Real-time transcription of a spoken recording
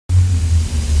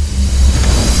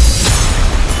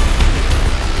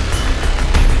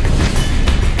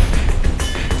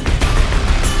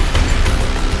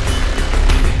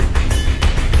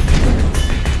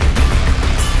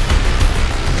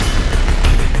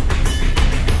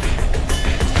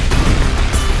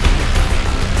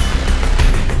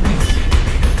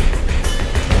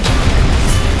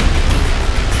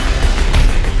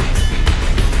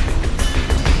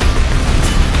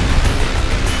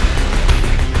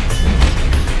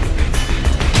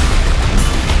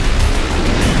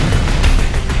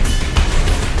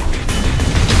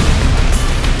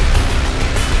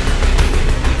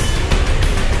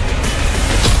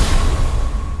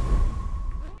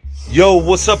Yo,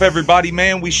 what's up everybody,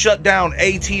 man? We shut down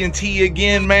AT&T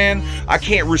again, man. I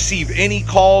can't receive any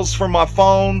calls from my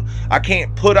phone. I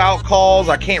can't put out calls.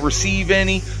 I can't receive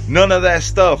any. None of that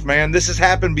stuff, man. This has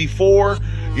happened before.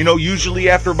 You know, usually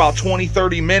after about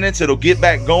 20-30 minutes, it'll get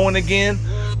back going again.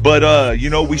 But,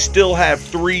 you know, we still have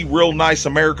 3 real nice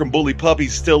American Bully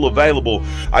puppies still available.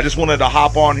 I just wanted to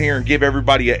hop on here and give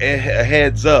everybody a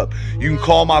heads up. You can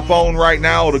call my phone right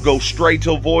now. It'll go straight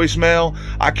to voicemail.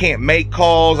 I can't make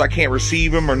calls. I can't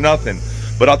receive them or nothing.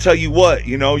 But I'll tell you what,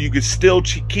 you know, you could still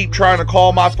keep trying to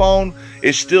call my phone.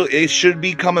 It should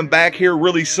be coming back here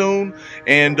really soon.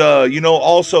 And, you know,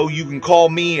 also you can call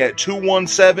me at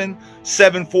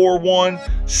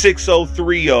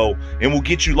 217-741-6030 and we'll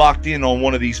get you locked in on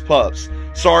one of these pups.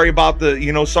 Sorry about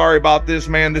this,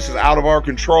 man. This is out of our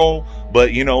control.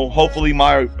 But, you know, hopefully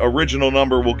my original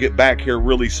number will get back here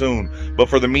really soon. But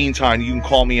for the meantime, you can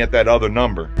call me at that other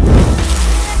number.